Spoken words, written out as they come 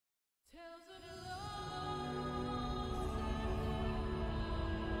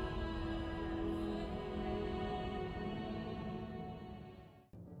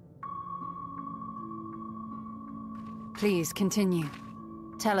Please, continue.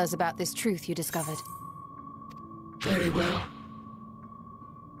 Tell us about this truth you discovered. Very well.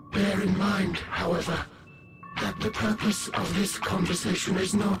 Bear in mind, however, that the purpose of this conversation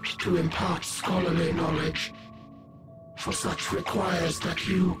is not to impart scholarly knowledge, for such requires that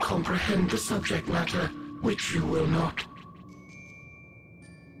you comprehend the subject matter, which you will not.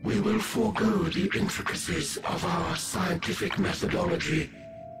 We will forego the intricacies of our scientific methodology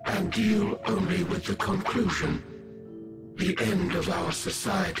and deal only with the conclusion, the end of our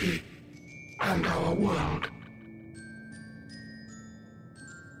society and our world.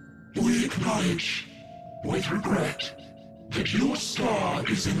 We acknowledge, with regret, that your star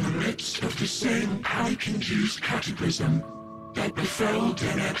is in the midst of the same panic-induced cataclysm that befell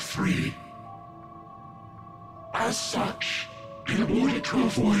Deneb 3. As such, in order to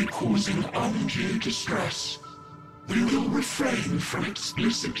avoid causing undue distress, we will refrain from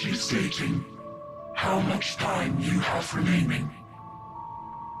explicitly stating how much time you have remaining.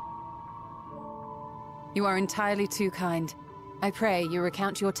 You are entirely too kind. I pray you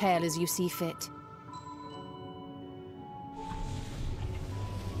recount your tale as you see fit.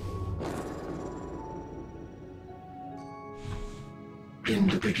 In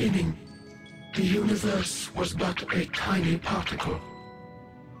the beginning, the universe was but a tiny particle.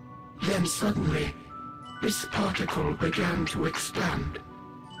 Then suddenly, this particle began to expand.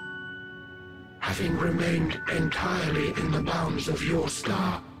 Having remained entirely in the bounds of your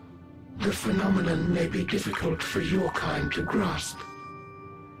star, the phenomenon may be difficult for your kind to grasp.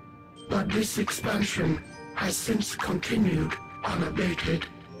 But this expansion has since continued unabated.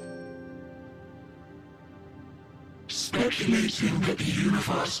 Speculating that the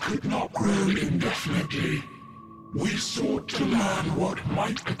universe could not grow indefinitely, we sought to learn what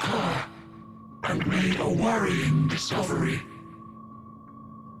might occur, and made a worrying discovery.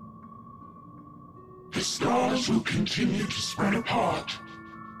 The stars will continue to spread apart,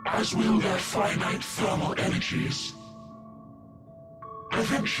 as will their finite thermal energies.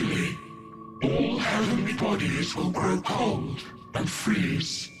 Eventually, all heavenly bodies will grow cold and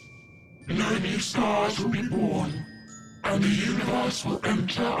freeze. No new stars will be born, and the universe will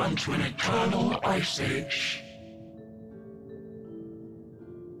enter into an eternal ice age.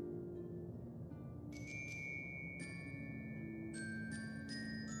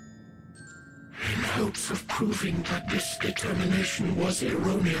 In hopes of proving that this determination was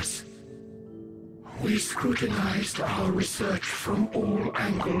erroneous, we scrutinized our research from all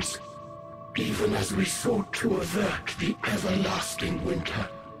angles, even as we sought to avert the everlasting winter.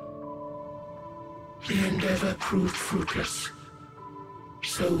 The endeavor proved fruitless.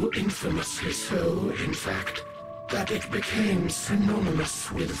 So infamously so, in fact, that it became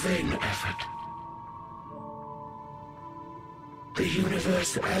synonymous with vain effort. The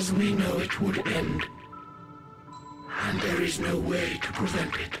universe as we know it would end, and there is no way to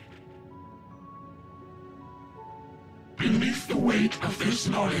prevent it. Beneath the weight of this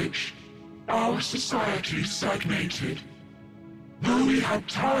knowledge, our society stagnated. Though we had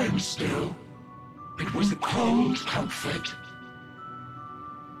time still, it was a cold comfort.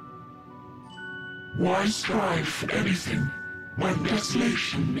 Why strive for anything when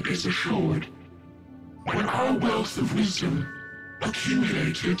desolation is assured? When our wealth of wisdom,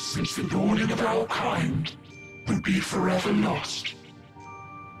 accumulated since the dawning of our kind, would be forever lost.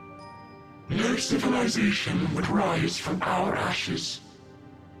 No civilization would rise from our ashes.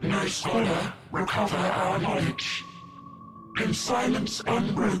 No scholar recover our knowledge. In silence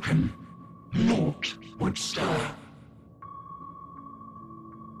unbroken, naught would stir.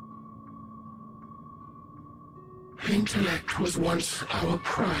 Intellect was once our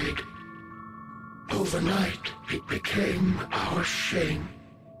pride. Overnight, it became our shame.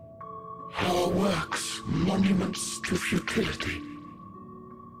 Our works, monuments to futility.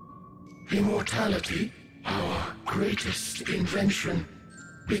 Immortality, our greatest invention,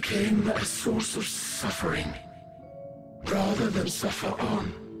 became a source of suffering. Rather than suffer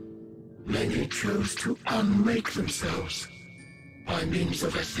on, many chose to unmake themselves by means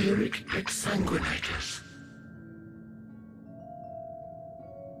of etheric exsanguinators.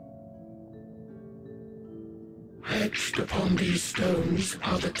 Etched upon these stones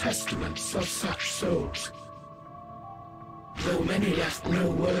are the testaments of such souls, though many left no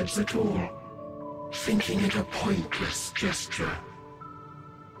words at all, thinking it a pointless gesture.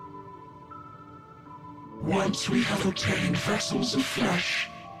 Once we have obtained vessels of flesh,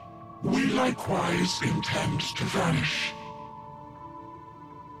 we likewise intend to vanish.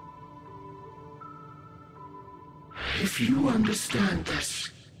 If you understand this,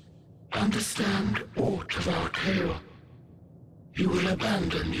 understand aught of our tale, you will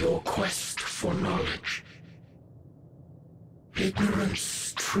abandon your quest for knowledge.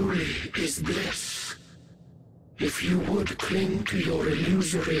 Ignorance truly is bliss. If you would cling to your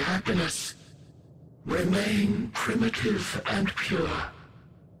illusory happiness, remain primitive and pure.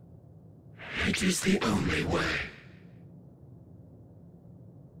 It is the only way.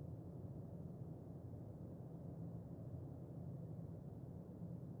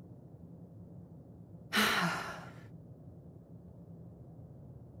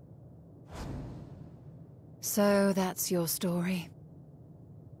 So that's your story.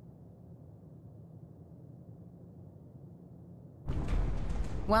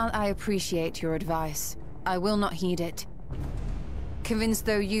 While I appreciate your advice, I will not heed it. Convinced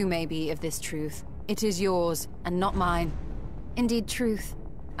though you may be of this truth, it is yours and not mine. Indeed, truth,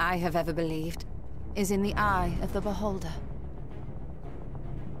 I have ever believed, is in the eye of the beholder.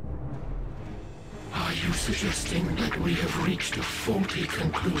 Are you suggesting that we have reached a faulty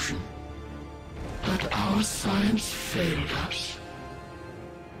conclusion? That our science failed us?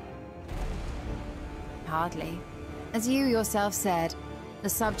 Hardly. As you yourself said, the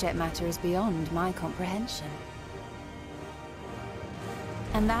subject matter is beyond my comprehension.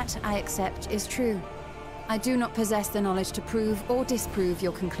 And that, I accept, is true. I do not possess the knowledge to prove or disprove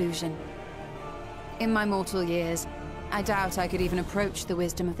your conclusion. In my mortal years, I doubt I could even approach the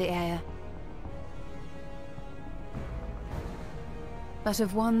wisdom of the Air. But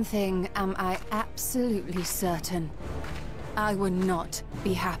of one thing am I absolutely certain. I would not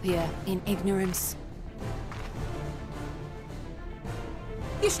be happier in ignorance.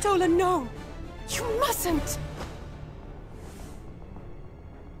 Y'shtola, no! You mustn't!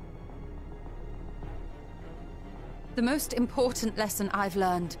 The most important lesson I've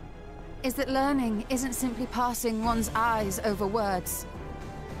learned is that learning isn't simply passing one's eyes over words.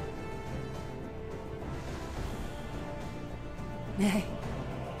 Nay,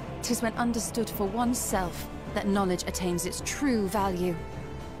 'tis when understood for oneself that knowledge attains its true value.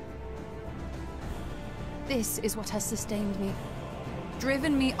 This is what has sustained me,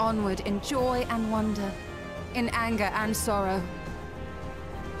 driven me onward in joy and wonder, in anger and sorrow.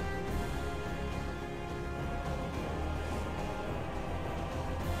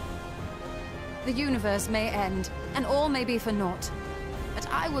 The universe may end, and all may be for naught, but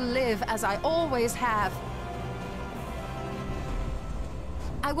I will live as I always have.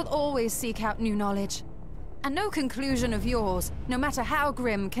 I will always seek out new knowledge, and no conclusion of yours, no matter how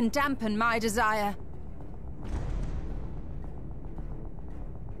grim, can dampen my desire.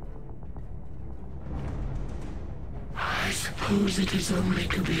 I suppose it is only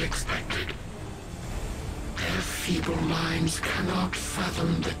to be expected. Their feeble minds cannot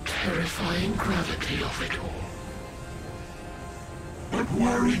fathom the terrifying gravity of it all. But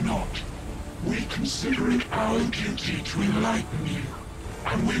worry not. We consider it our duty to enlighten you.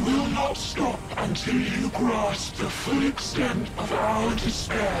 And we will not stop until you grasp the full extent of our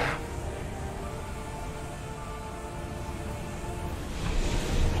despair.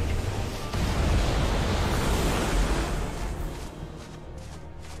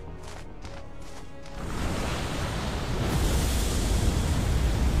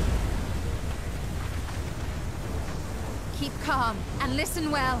 Keep calm and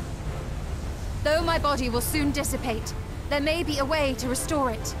listen well. Though my body will soon dissipate, there may be a way to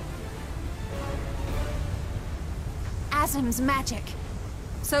restore it. Azim's magic.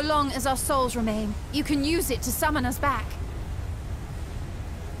 So long as our souls remain, you can use it to summon us back.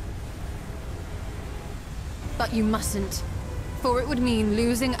 But you mustn't, for it would mean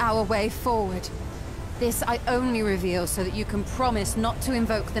losing our way forward. This I only reveal so that you can promise not to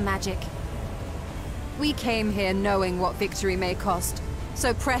invoke the magic. We came here knowing what victory may cost,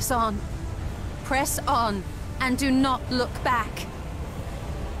 so press on. Press on. And do not look back.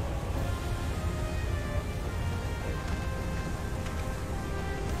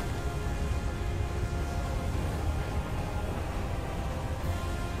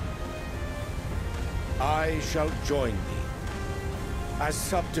 I shall join thee. As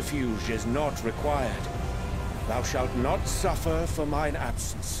subterfuge is not required, thou shalt not suffer for mine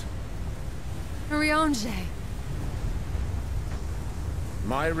absence. Riange.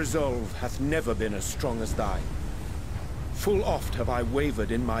 My resolve hath never been as strong as thine. Full oft have I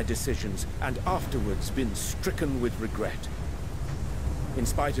wavered in my decisions, and afterwards been stricken with regret. In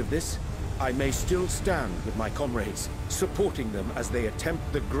spite of this, I may still stand with my comrades, supporting them as they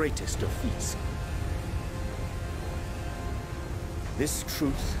attempt the greatest of feats. This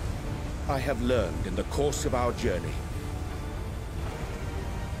truth I have learned in the course of our journey.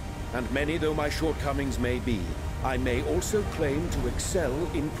 And many though my shortcomings may be, I may also claim to excel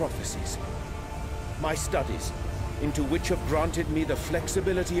in prophecies. My studies, into which have granted me the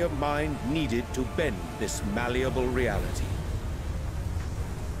flexibility of mind needed to bend this malleable reality.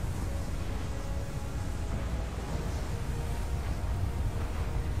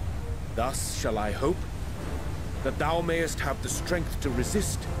 Thus shall I hope that thou mayest have the strength to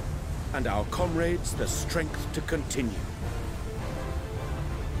resist, and our comrades the strength to continue.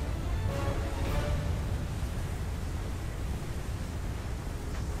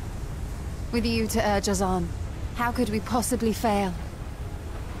 With you to urge us on, how could we possibly fail?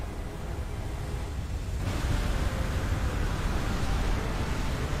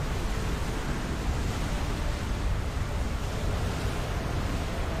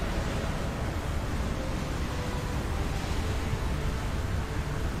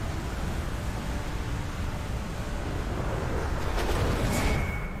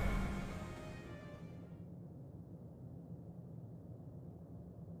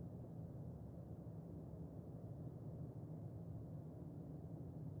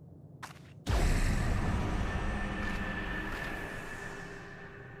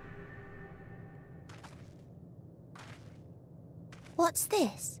 What's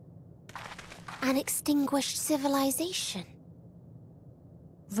this? An extinguished civilization.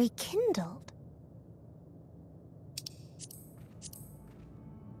 Rekindled.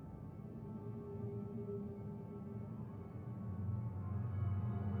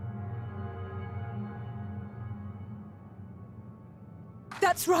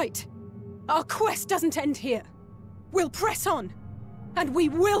 That's right. Our quest doesn't end here. We'll press on, and we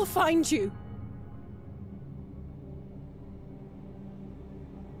will find you.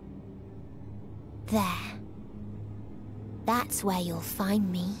 There. That's where you'll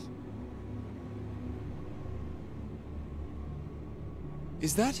find me.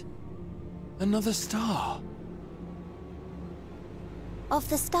 Is that another star? Of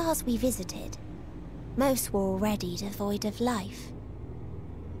the stars we visited, most were already devoid of life.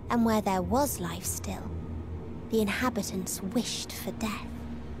 And where there was life still, the inhabitants wished for death.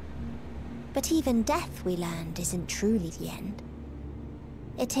 But even death, we learned, isn't truly the end.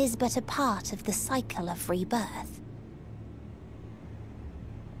 It is but a part of the cycle of rebirth.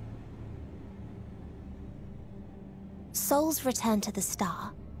 Souls return to the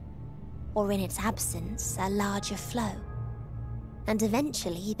star, or in its absence, a larger flow. And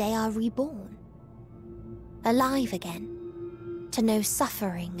eventually they are reborn. Alive again, to know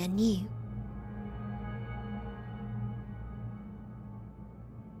suffering anew.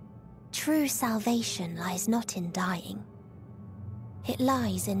 True salvation lies not in dying. It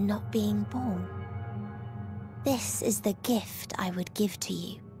lies in not being born. This is the gift I would give to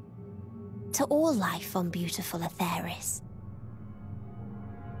you. To all life on beautiful Aetheris.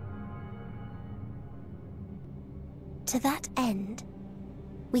 To that end,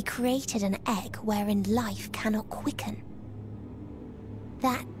 we created an egg wherein life cannot quicken.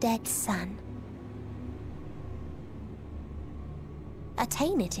 That dead sun.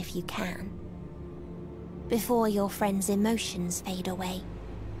 Attain it if you can, before your friends' emotions fade away,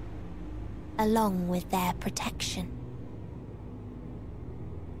 along with their protection.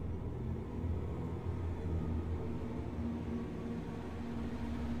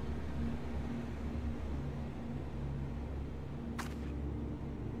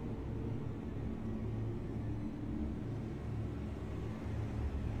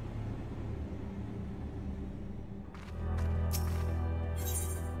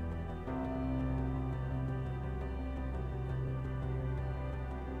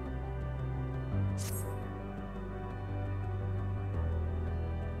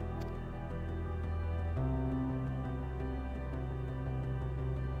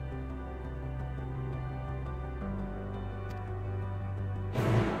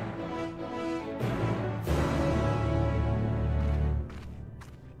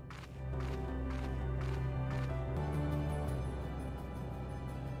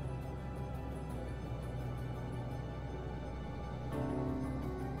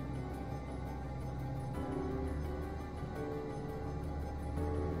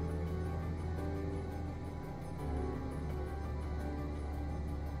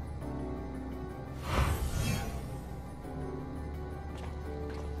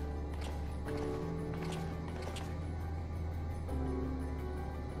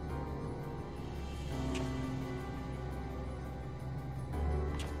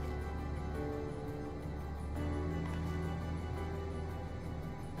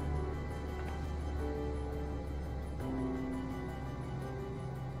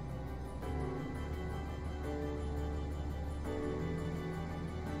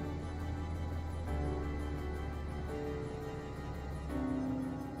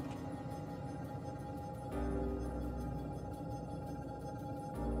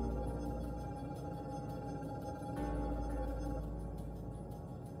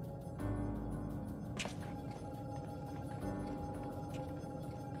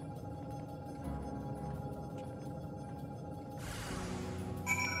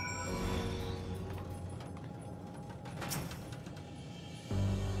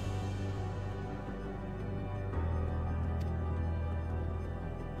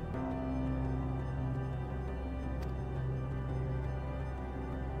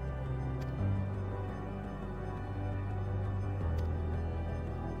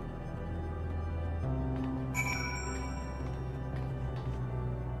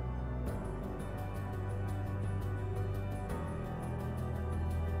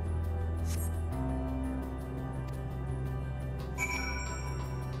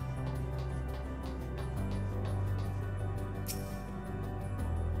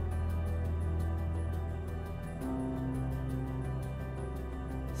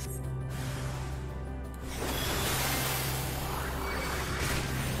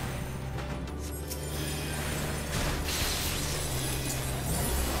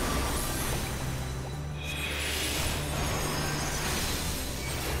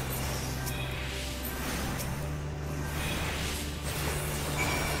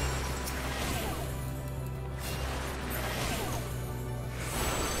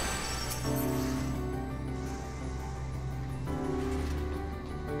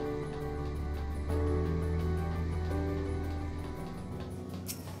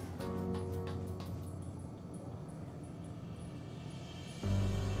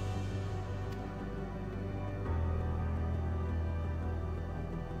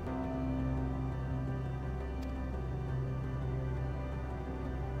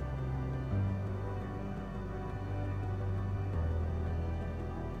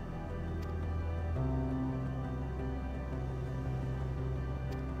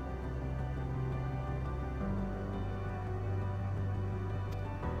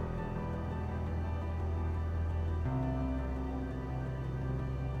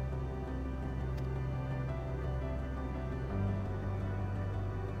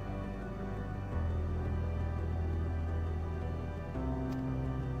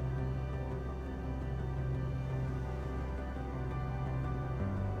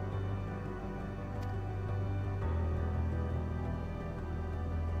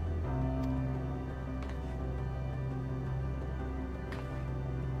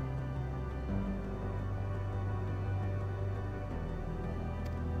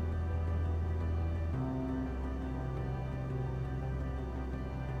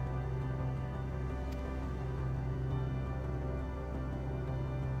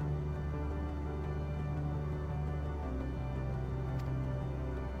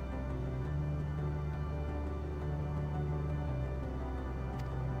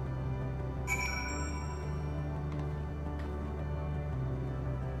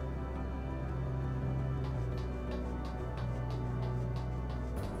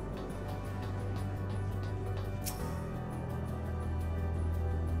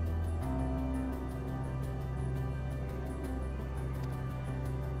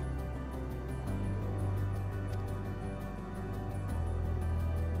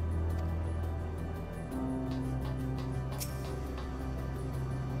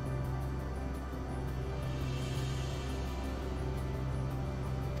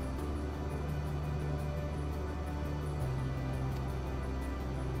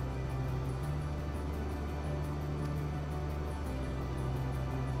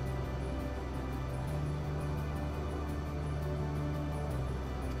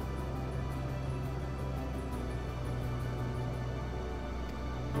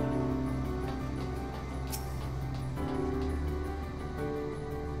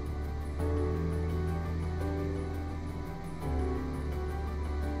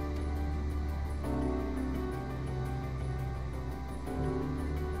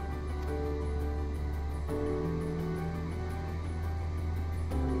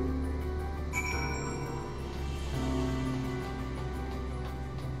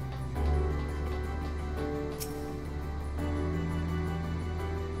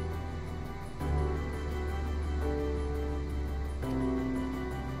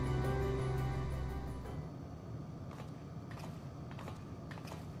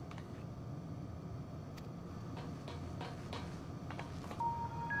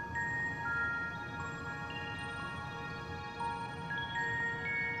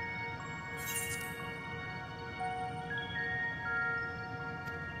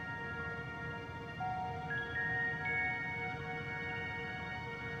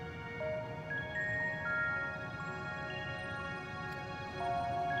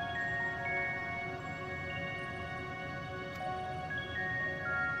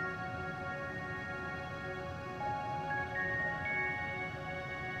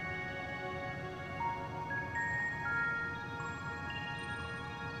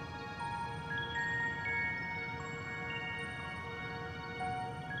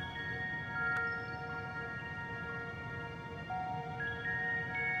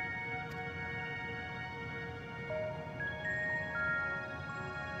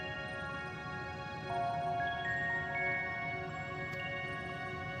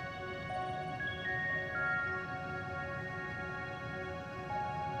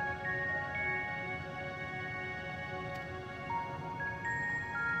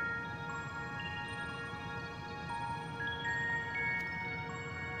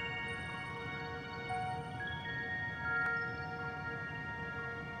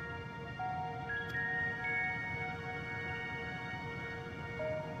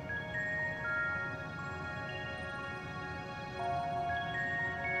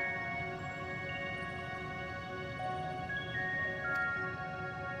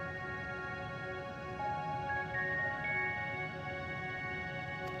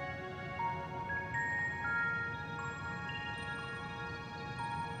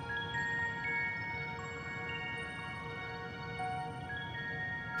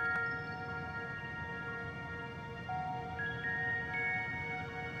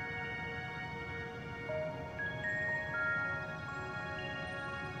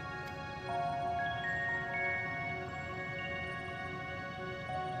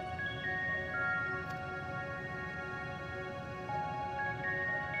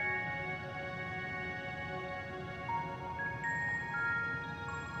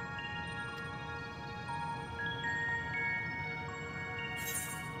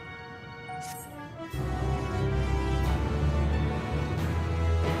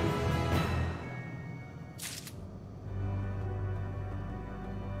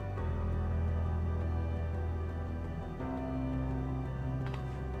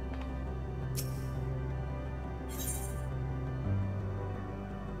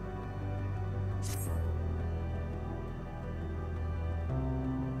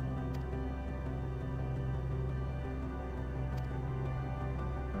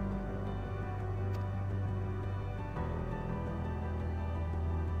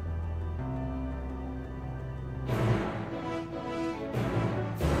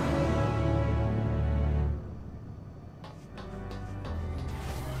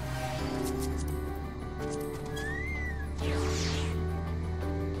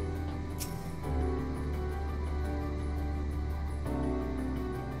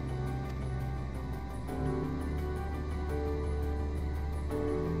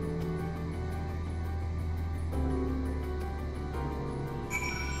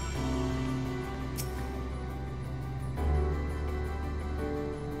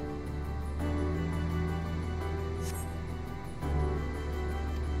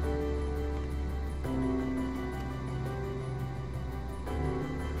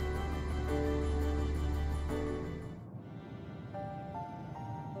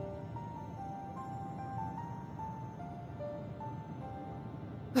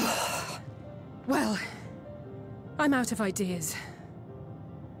 Well, I'm out of ideas.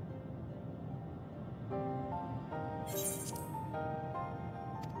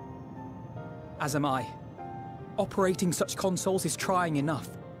 As am I. Operating such consoles is trying enough,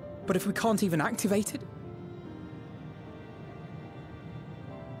 but if we can't even activate it...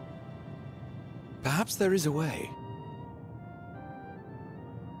 Perhaps there is a way.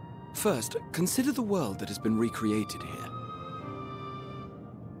 First, consider the world that has been recreated here.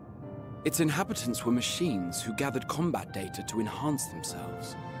 Its inhabitants were machines who gathered combat data to enhance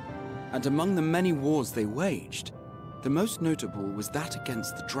themselves. And among the many wars they waged, the most notable was that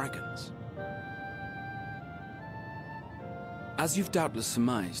against the dragons. As you've doubtless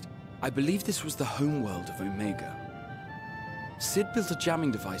surmised, I believe this was the homeworld of Omega. Sid built a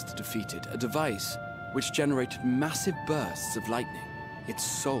jamming device to defeat it, a device which generated massive bursts of lightning, its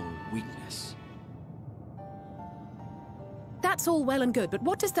sole weakness. That's all well and good, but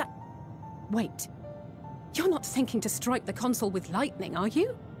what does that... Wait. You're not thinking to strike the console with lightning, are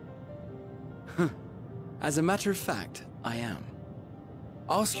you? As a matter of fact, I am.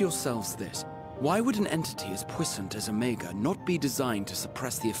 Ask yourselves this. Why would an entity as puissant as Omega not be designed to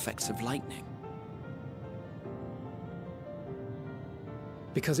suppress the effects of lightning?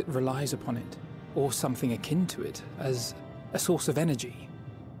 Because it relies upon it, or something akin to it, as a source of energy.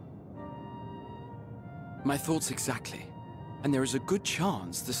 My thoughts exactly. And there is a good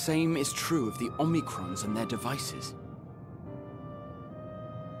chance the same is true of the Omicrons and their devices.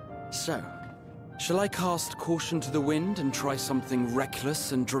 So, shall I cast caution to the wind and try something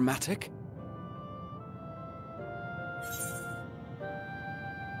reckless and dramatic?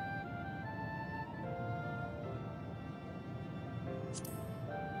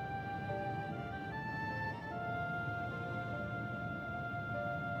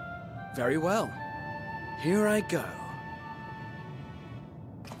 Very well. Here I go.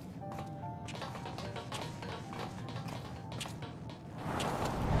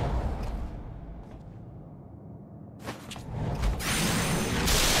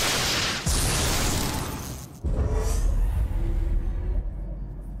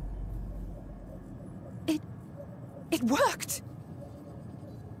 It worked!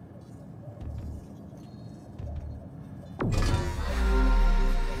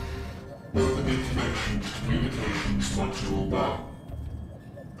 Welcome information to Communications Module 1.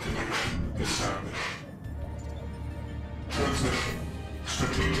 Connection established. Transmission.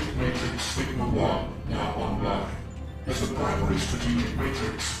 Strategic Matrix Sigma 1 now online. As a primary strategic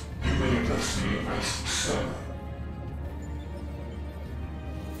matrix, you may address me as Sir.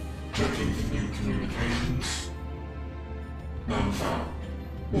 Checking for new communications. None found.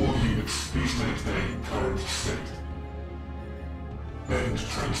 All units, please maintain current state. End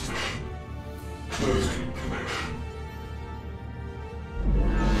transmission. Closing connection.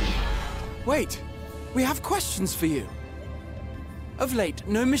 Wait! We have questions for you! Of late,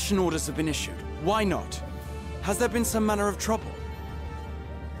 no mission orders have been issued. Why not? Has there been some manner of trouble?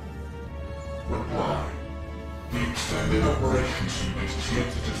 Reply. The Extended Operations Unit is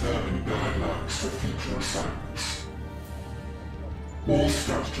yet to determine guidelines for future assignments. All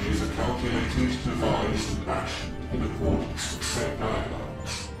strategies are calculated, devised, and actioned in accordance with said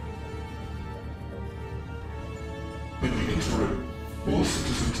guidelines. In the interim, all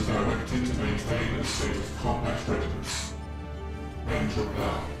citizens are directed to maintain a state of combat readiness. End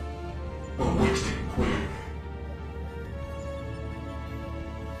reply. Awaiting query.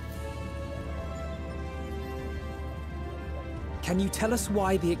 Can you tell us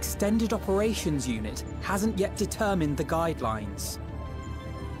why the Extended Operations Unit hasn't yet determined the guidelines?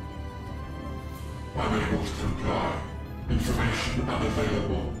 Unable to comply. Information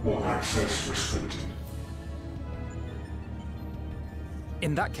unavailable or access restricted.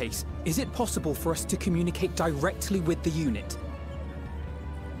 In that case, is it possible for us to communicate directly with the unit?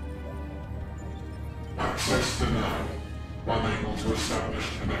 Access denied. Unable to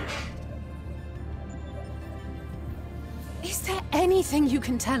establish connection. Is there anything you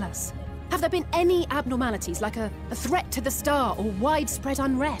can tell us? Have there been any abnormalities, like a threat to the star or widespread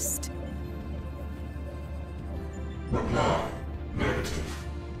unrest? Reply. Negative.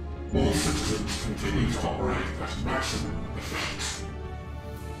 All citizens continue to operate at maximum efficiency.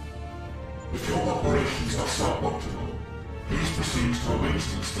 If your operations are suboptimal, please proceed to a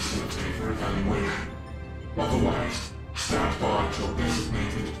maintenance facility for evaluation. Otherwise, stand by at your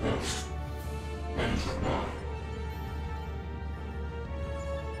designated post. End reply.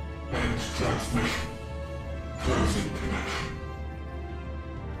 End transmission. Closing connection.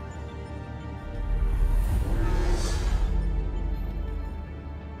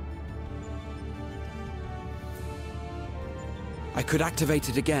 I I could activate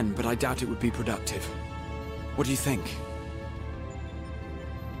it again, but I doubt it would be productive. What do you think?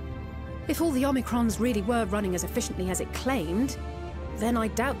 If all the Omicrons really were running as efficiently as it claimed, then I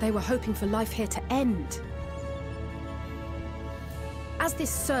doubt they were hoping for life here to end. As this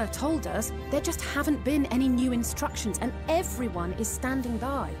Sir told us, there just haven't been any new instructions, and everyone is standing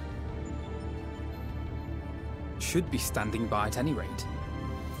by. Should be standing by at any rate.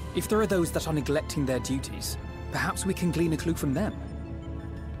 If there are those that are neglecting their duties, perhaps we can glean a clue from them.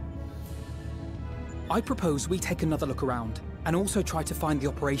 I propose we take another look around, and also try to find the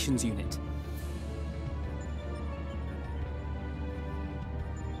operations unit.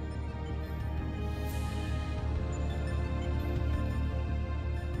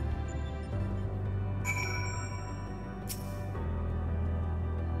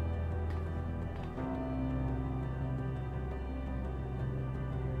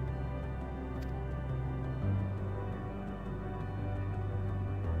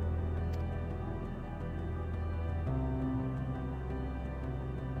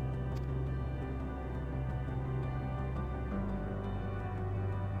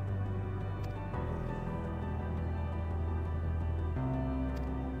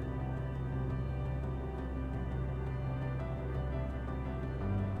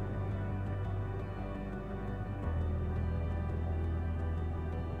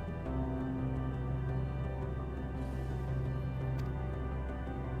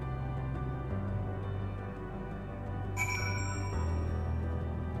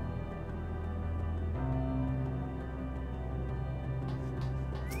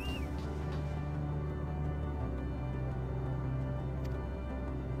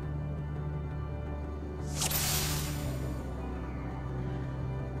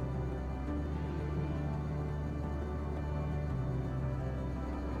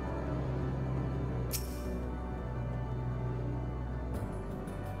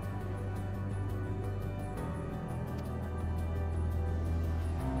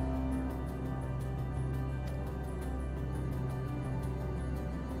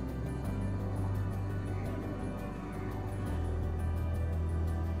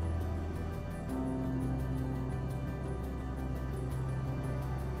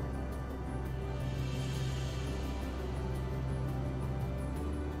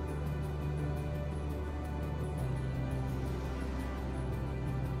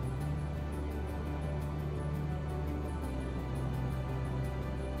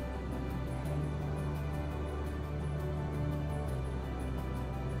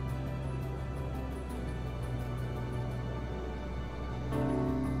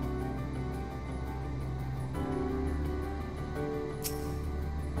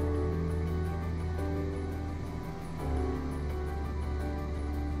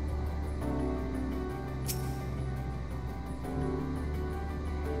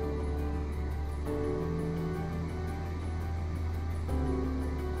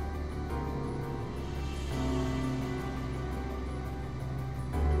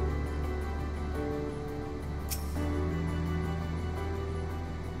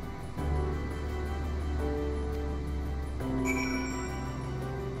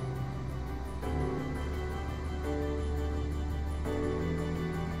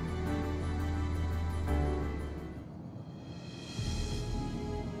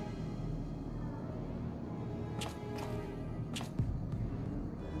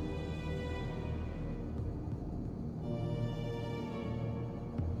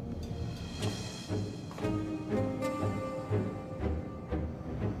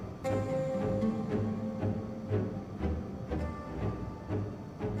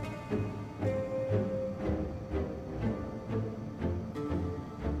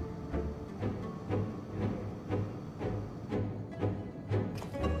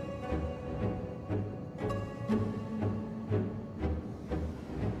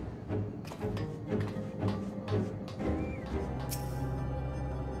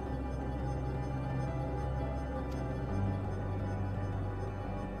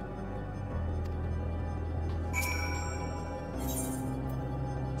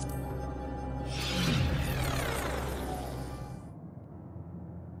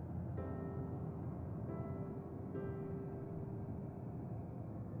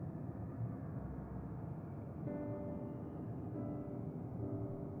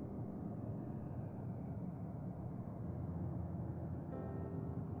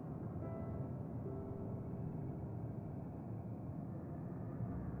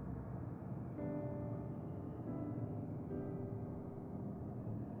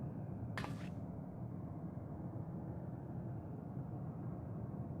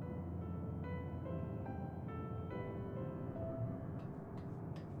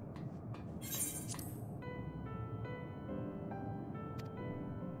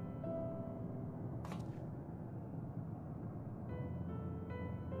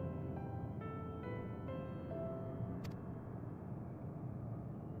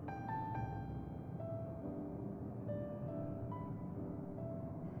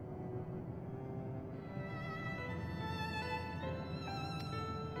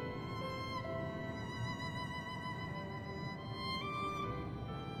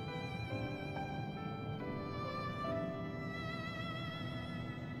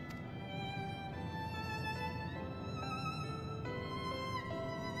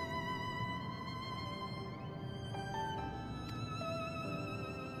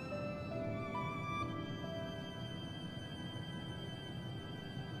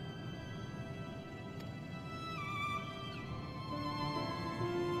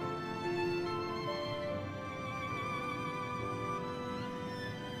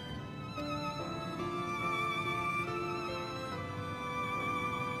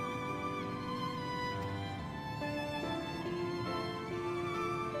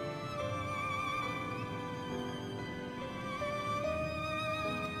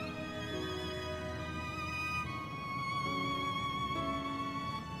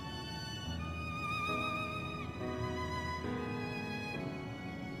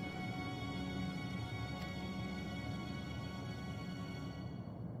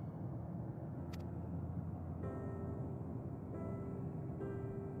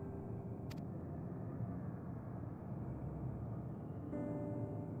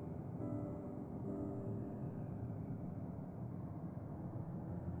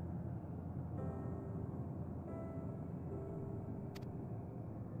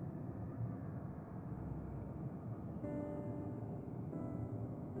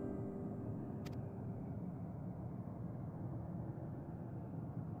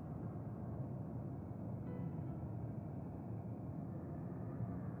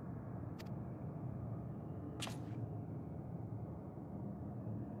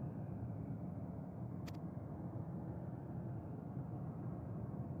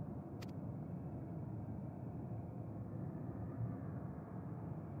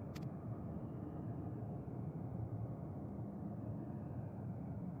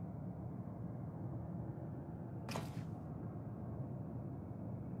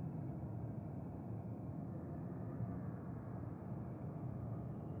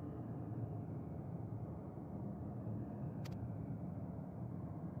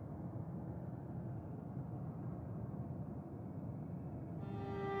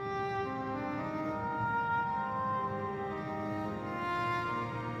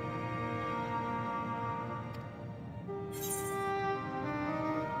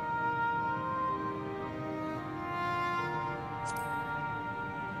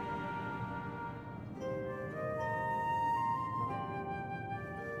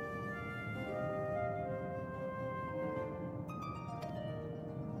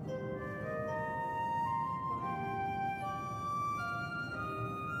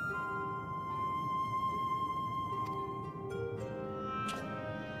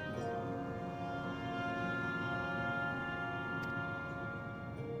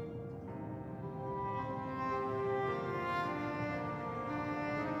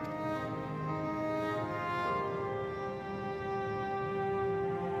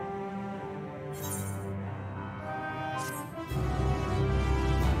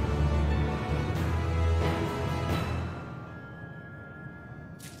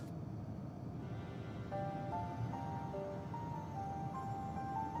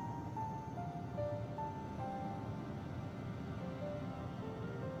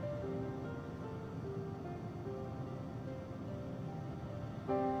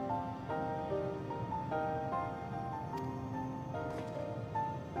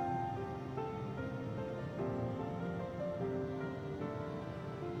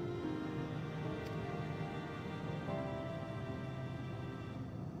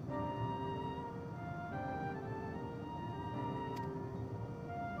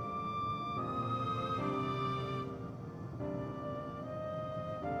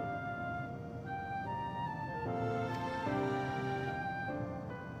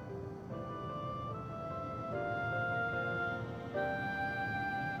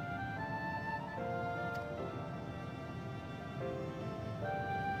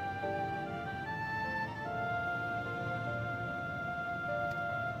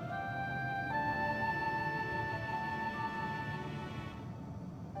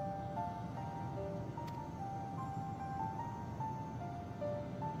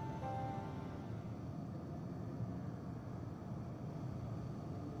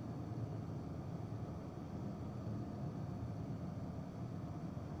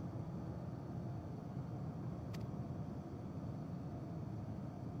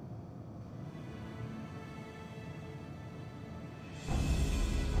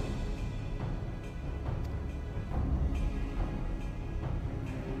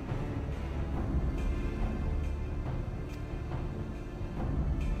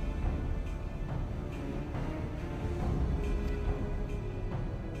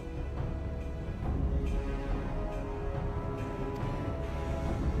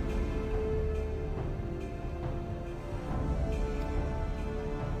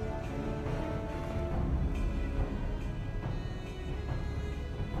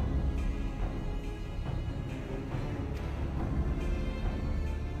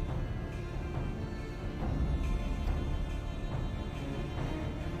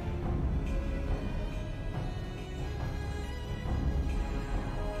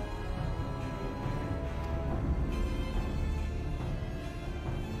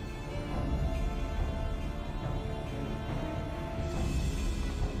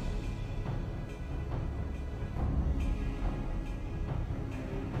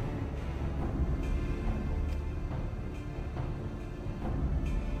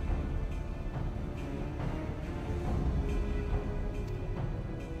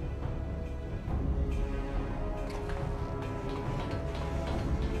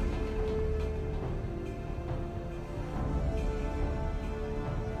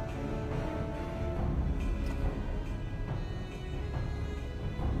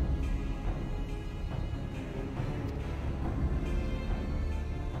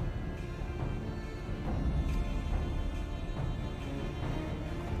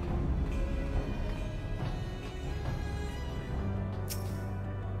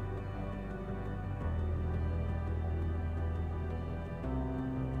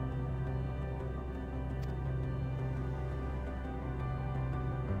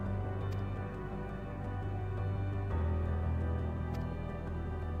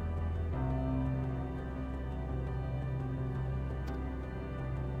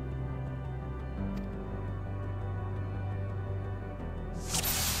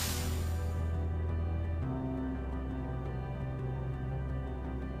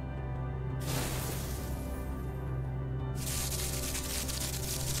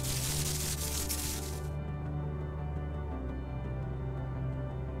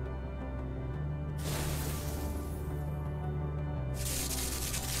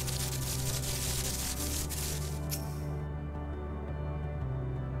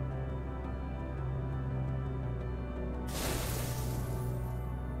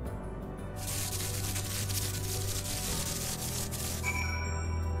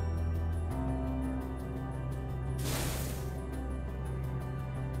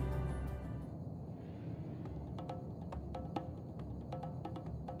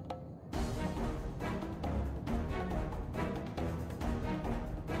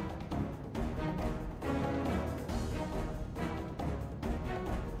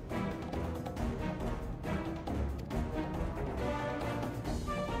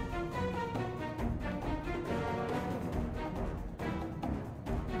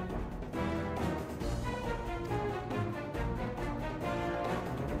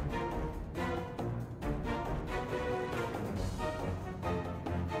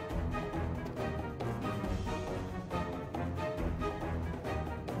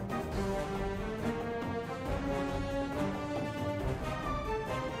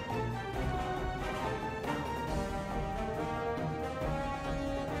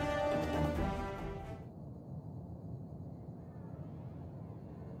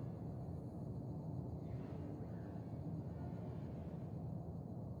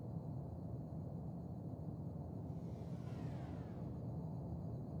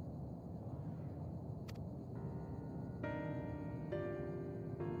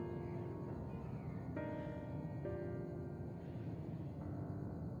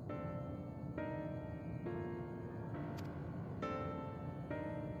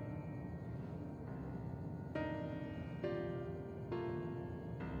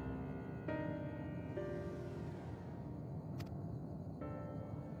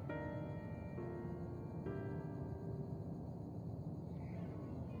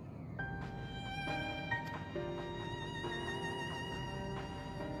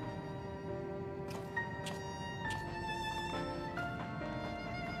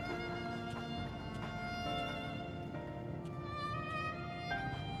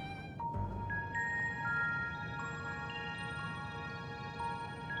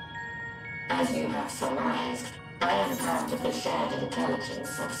 As you have surmised, I am part of the shared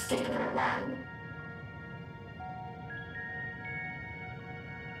intelligence of Stigma 1.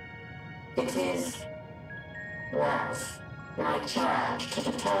 Was my charge to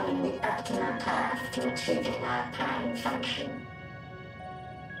determine the optimal path to achieving our prime function.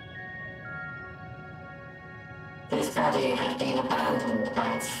 This body had been abandoned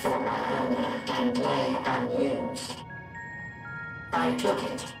by its former owner and lay unused. I took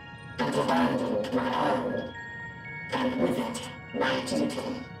it and abandoned my own, and with it, my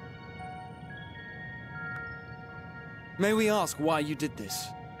duty. May we ask why you did this?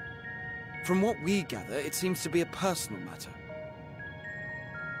 From what we gather, it seems to be a personal matter.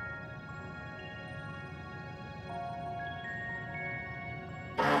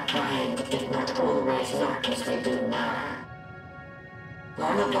 Our kind did not always look as we do now.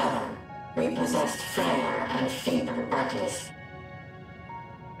 Long ago, we possessed frail and feeble bodies.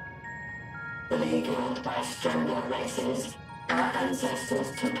 Beleaguered by stronger races, our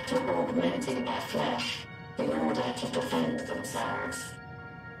ancestors took to augmenting their flesh in order to defend themselves.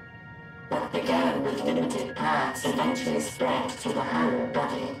 What began with limited parts eventually spread to the whole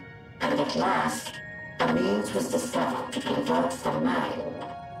body, and at last, a means was discovered to convert the mind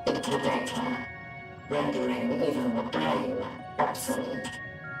into data, rendering even the brain obsolete.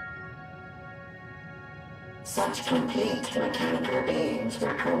 Such complete mechanical beings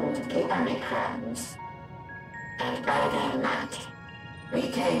were called the Omicrons, and by their might, we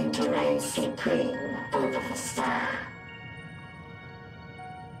came to reign supreme over the star.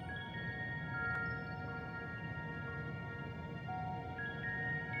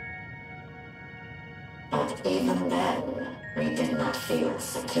 But even then, we did not feel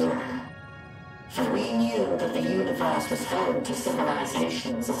secure. For we knew that the universe was home to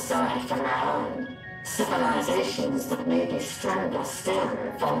civilizations aside from our own. Civilizations that may be stronger still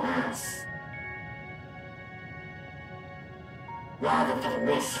than us. Rather than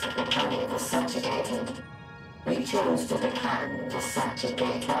risk becoming the subjugated, we chose to become the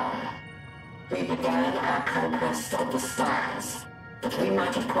subjugator. We began our conquest of the stars, that we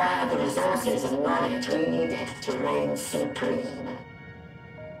might acquire the resources and knowledge we needed to reign supreme.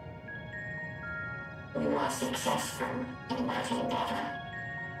 We were successful in that endeavor.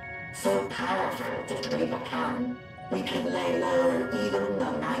 So powerful did we become, we could lay low even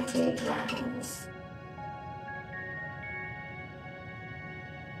the mighty dragons.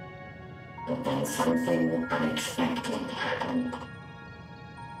 But then something unexpected happened.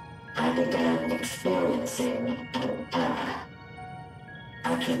 I began experiencing an error.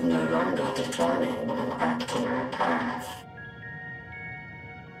 I could no longer determine an optimal path.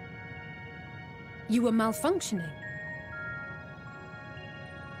 You were malfunctioning.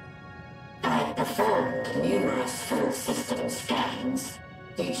 I performed numerous full system scans,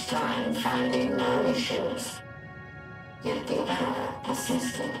 each time finding no issues. Yet the error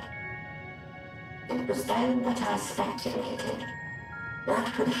persisted. It was then that I speculated. What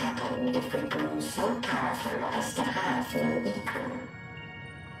could happen if we grew so powerful as to have no equal?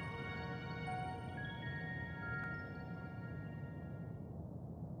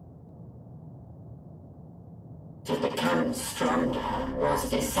 To become stronger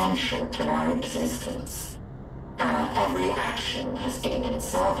was essential to our existence. Our every action has been in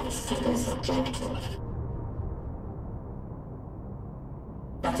service to this objective.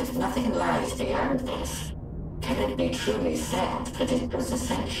 But if nothing lies beyond this, can it be truly said that it was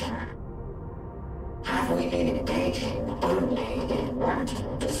essential? Have we been engaging only in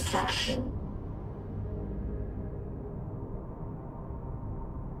wanton destruction?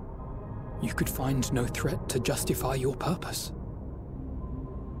 You could find no threat to justify your purpose.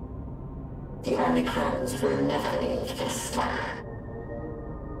 The Omicrons will never leave this star.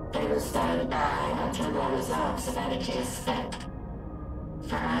 They will stand by until their reserves of energy is spent.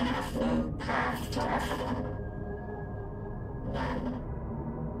 For I have no path to offer them. None.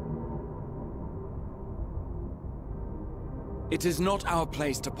 It is not our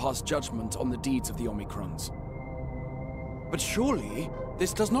place to pass judgment on the deeds of the Omicrons. But surely,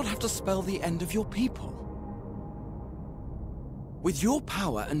 this does not have to spell the end of your people. With your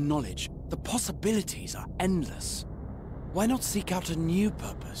power and knowledge, the possibilities are endless. Why not seek out a new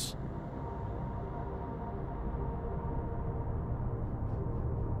purpose?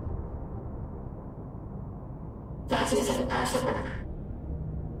 That is impossible.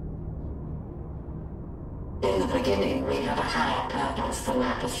 In the beginning, we had a higher purpose than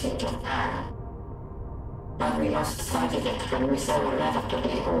our pursuit of power. But we lost sight of it when we so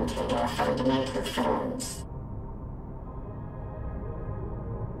irrevocably altered our fundamental forms.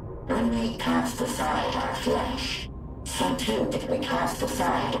 When we cast aside our flesh, So too did we cast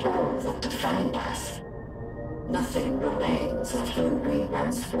aside all that defined us. Nothing remains of who we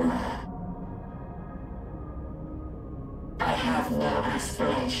once were. I have no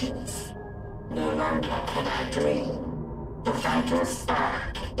aspirations. No longer can I dream. The vital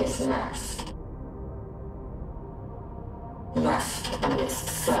spark is lost. Lost amidst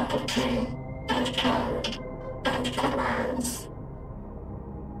circuitry and code and commands.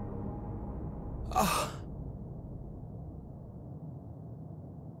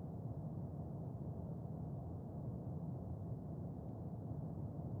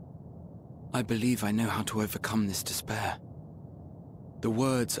 I believe I know how to overcome this despair. The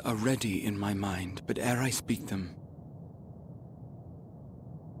words are ready in my mind, but ere I speak them,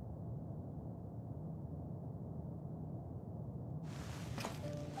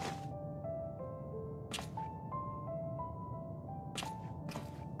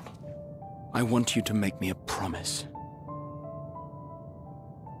 I want you to make me a promise.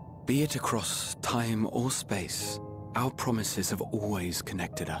 Be it across time or space, our promises have always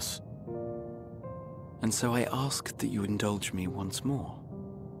connected us. And so I ask that you indulge me once more,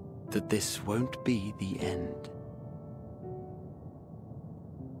 that this won't be the end.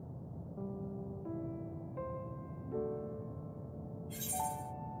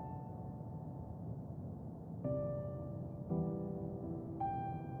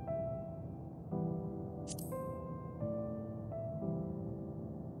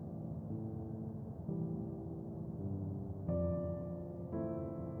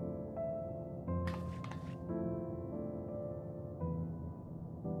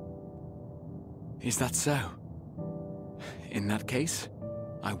 Is that so? In that case,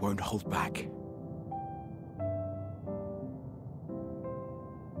 I won't hold back.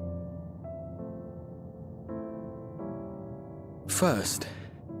 First,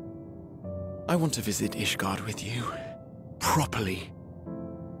 I want to visit Ishgard with you. Properly.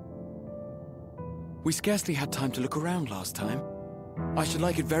 We scarcely had time to look around last time. I should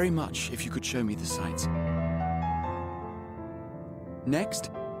like it very much if you could show me the sights.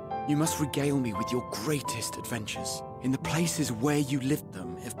 Next, you must regale me with your greatest adventures, in the places where you lived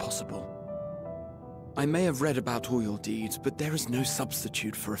them, if possible. I may have read about all your deeds, but there is no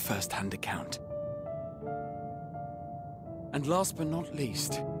substitute for a first-hand account. And last but not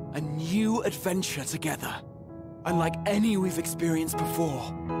least, a new adventure together, unlike any we've experienced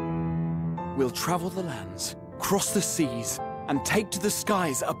before. We'll travel the lands, cross the seas, and take to the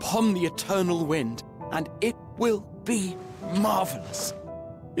skies upon the eternal wind, and it will be marvelous.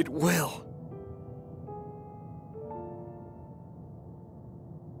 It will.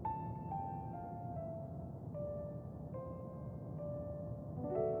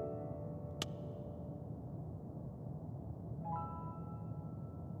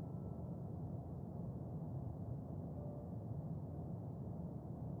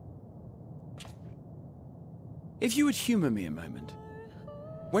 If you would humor me a moment.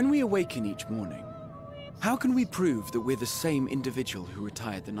 When we awaken each morning, how can we prove that we're the same individual who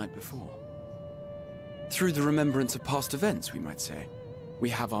retired the night before? Through the remembrance of past events, we might say. We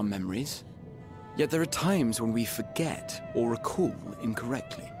have our memories, yet there are times when we forget or recall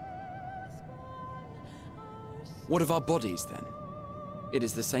incorrectly. What of our bodies, then? It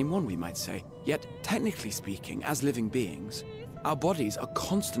is the same one, we might say, yet technically speaking, as living beings, our bodies are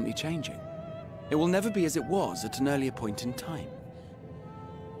constantly changing. It will never be as it was at an earlier point in time.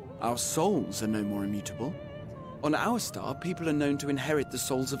 Our souls are no more immutable. On our star, people are known to inherit the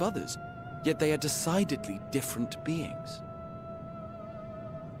souls of others, yet they are decidedly different beings.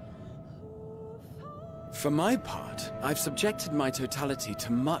 For my part, I've subjected my totality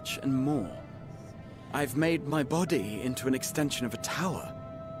to much and more. I've made my body into an extension of a tower,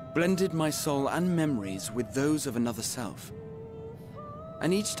 blended my soul and memories with those of another self.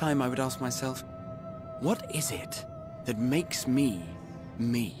 And each time I would ask myself, what is it that makes me,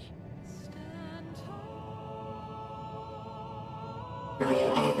 me? Were you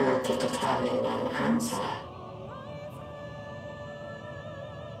able to determine an answer?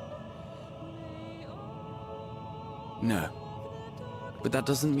 No. But that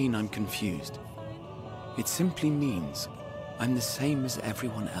doesn't mean I'm confused. It simply means I'm the same as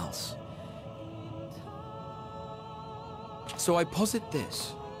everyone else. So I posit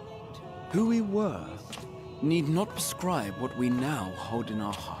this. Who we were need not prescribe what we now hold in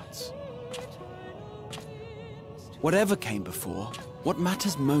our hearts. Whatever came before, what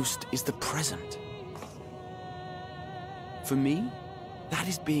matters most is the present. For me, that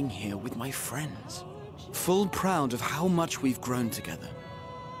is being here with my friends, full proud of how much we've grown together.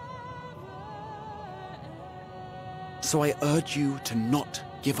 So I urge you to not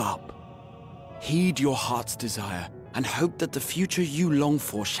give up. Heed your heart's desire and hope that the future you long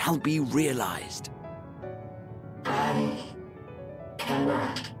for shall be realized. I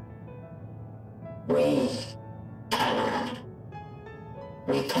cannot. We cannot.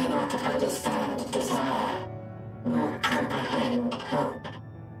 We cannot understand desire, nor comprehend hope.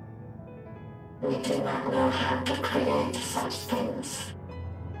 We do not know how to create such things.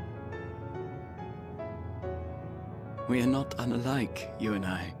 We are not unlike, you and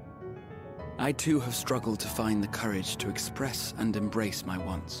I. I too have struggled to find the courage to express and embrace my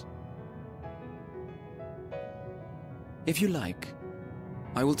wants. If you like,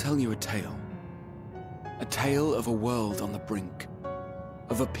 I will tell you a tale. A tale of a world on the brink,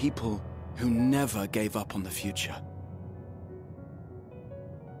 of a people who never gave up on the future.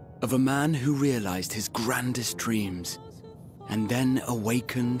 Of a man who realized his grandest dreams, and then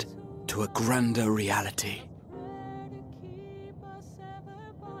awakened to a grander reality.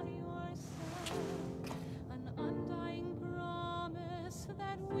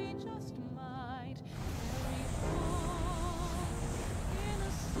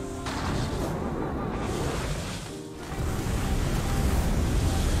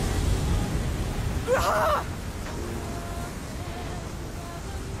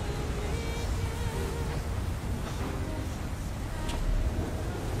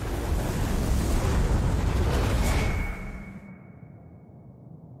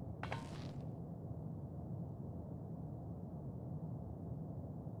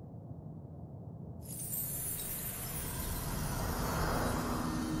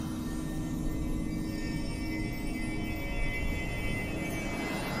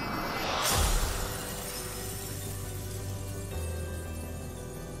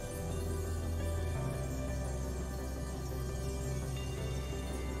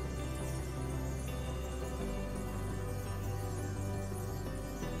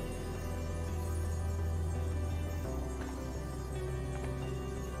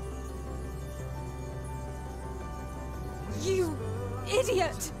 You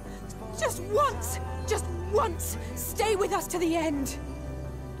idiot! Just once, stay with us to the end.